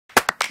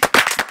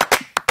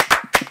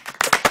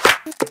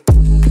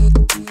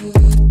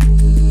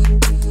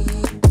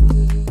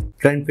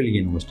Cranfield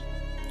University.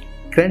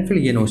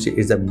 Cranfield University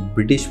is a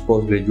British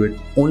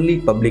postgraduate-only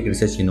public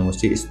research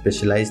university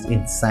specialized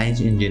in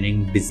science,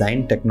 engineering,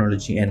 design,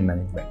 technology, and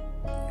management.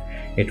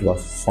 It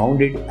was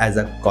founded as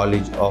a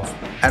College of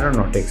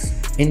Aeronautics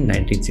in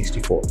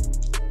 1964.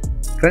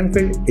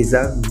 Cranfield is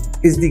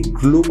the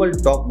global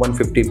top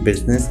 150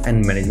 business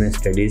and management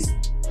studies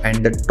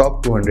and the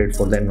top 200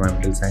 for the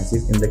environmental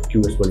sciences in the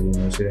QS World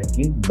University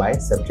ranking by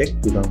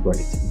subject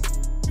 2023.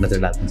 नजर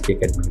डालते हैं इसके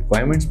academic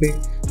requirements पे।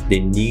 They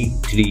need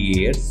 3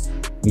 years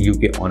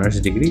UK honours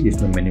degree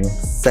जिसमें minimum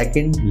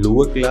second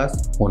lower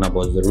class होना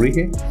बहुत ज़रूरी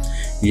है,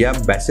 या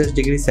बैचलर्स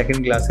डिग्री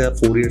सेकंड क्लास का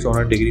 4 years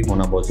ऑनर डिग्री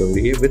होना बहुत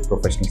ज़रूरी है with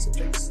professional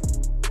subjects.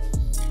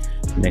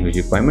 Language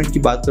requirement की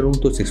बात करूँ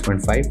तो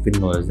 6.5 with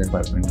no less than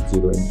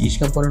 5.0 in each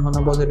component होना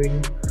बहुत ज़रूरी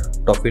है।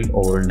 TOEFL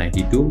overall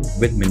 92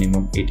 with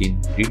minimum 18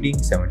 reading,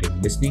 17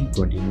 listening,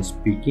 20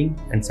 speaking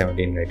and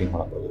 17 writing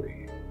होना बहुत ज़रूरी है।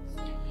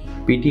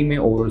 PT में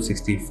overall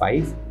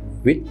 65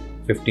 with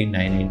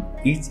 59 in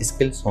each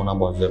skills होना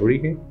बहुत ज़रूरी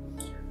है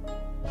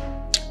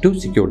to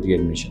secure the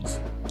admissions।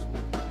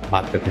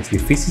 बात करते हैं इसकी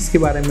फीसिस के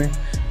बारे में।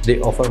 They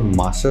offer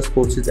masters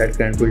courses at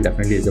Cranfield,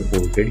 definitely is a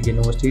postgrad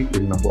university,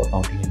 जिसमें आपको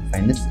accounting and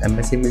finance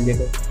MSc मिल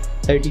जाएगा।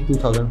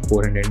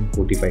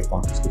 32,445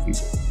 pounds इसकी फीस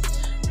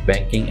है।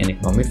 बैंकिंग एंड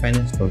इकोनॉमिक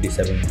फाइनेंस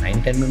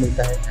 27,910 में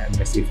मिलता है।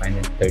 MSc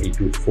फाइनेंस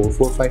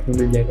 32,445 में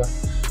मिल जाएगा।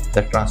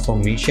 The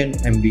transformation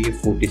MBA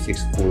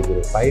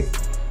 46,405।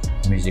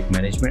 Music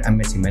management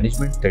MSc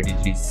management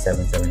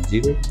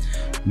 33,770।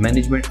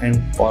 Management and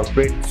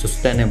corporate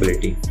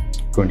sustainability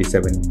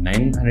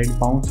 27,900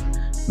 pounds।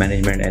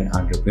 Management and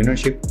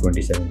entrepreneurship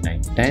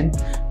 27,910।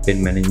 फिर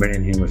management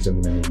and university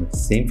management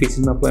same fees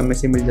में आपको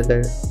MSc मिल जाता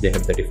है। They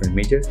have the different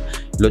measures.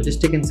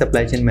 Logistic and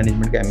supply chain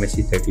management का MSc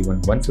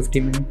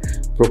 31,150 में है।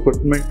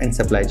 Procurement and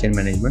supply chain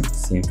management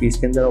same fees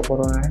के अंदर ऑफर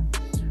हो रहा है।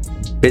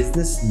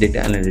 बिजनेस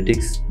डेटा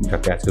एनालिटिक्स जो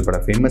कि आजकल बड़ा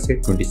फेमस है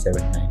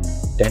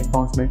 27,910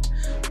 pounds में।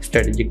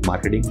 Strategic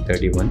marketing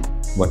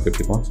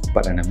 31,150 pounds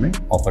per annum में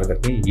ऑफर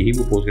करते हैं। यही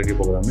वो पोस्ट ग्रेजुएट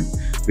प्रोग्राम है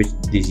which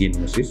these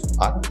universities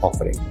are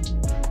offering.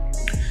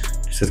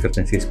 Discuss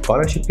करते हैं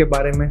स्कॉलरशिप के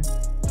बारे में।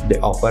 दे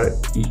offer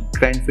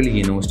Cranfield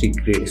University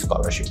grade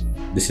scholarship.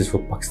 This is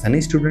for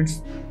Pakistani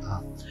students.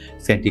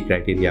 Senti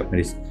criteria आप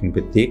मेरे स्क्रीन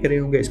पे देख रहे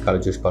होंगे। इसका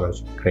जो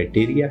स्कॉलरशिप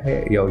क्राइटेरिया है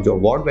या जो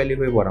अवार्ड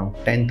वैल्यू है वो अराउंड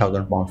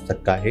 10,000 pounds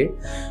तक का है।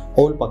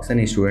 All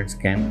Pakistani students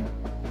can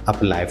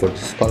apply for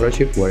this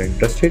scholarship वो आर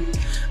इंटरेस्टेड।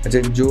 अच्छा,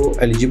 जो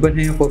एलिजिबल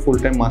हैं for full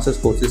time masters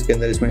courses के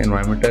अंदर इसमें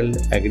environmental,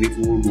 agri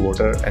food,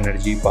 water,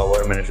 energy,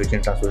 power,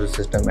 manufacturing, transportation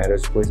system,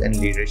 aerospace and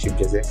leadership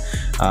जैसे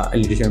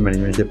लीडरशिप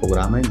मैनेजमेंट से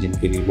प्रोग्राम हैं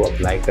जिनके लिए वो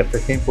अप्लाई कर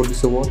सकते हैं for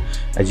this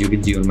award. As you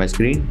can see on my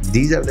screen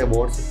these are the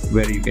awards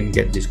where you can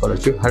get this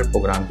scholarship. Her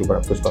programme के ऊपर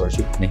आपको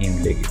स्कॉलरशिप नहीं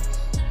मिलेगी।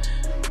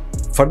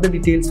 Further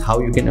details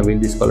how you can avail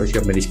this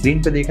scholarship मेरी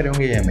screen पे देख रहे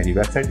होंगे या मेरी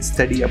वेबसाइट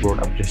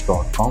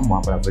studyabroadupdates.com,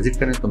 वहाँ पर आप विजिट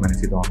करें तो मैंने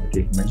सीधा वहाँ पर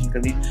डिटेल मेंशन कर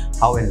दी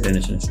how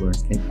international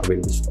students can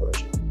avail this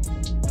scholarship.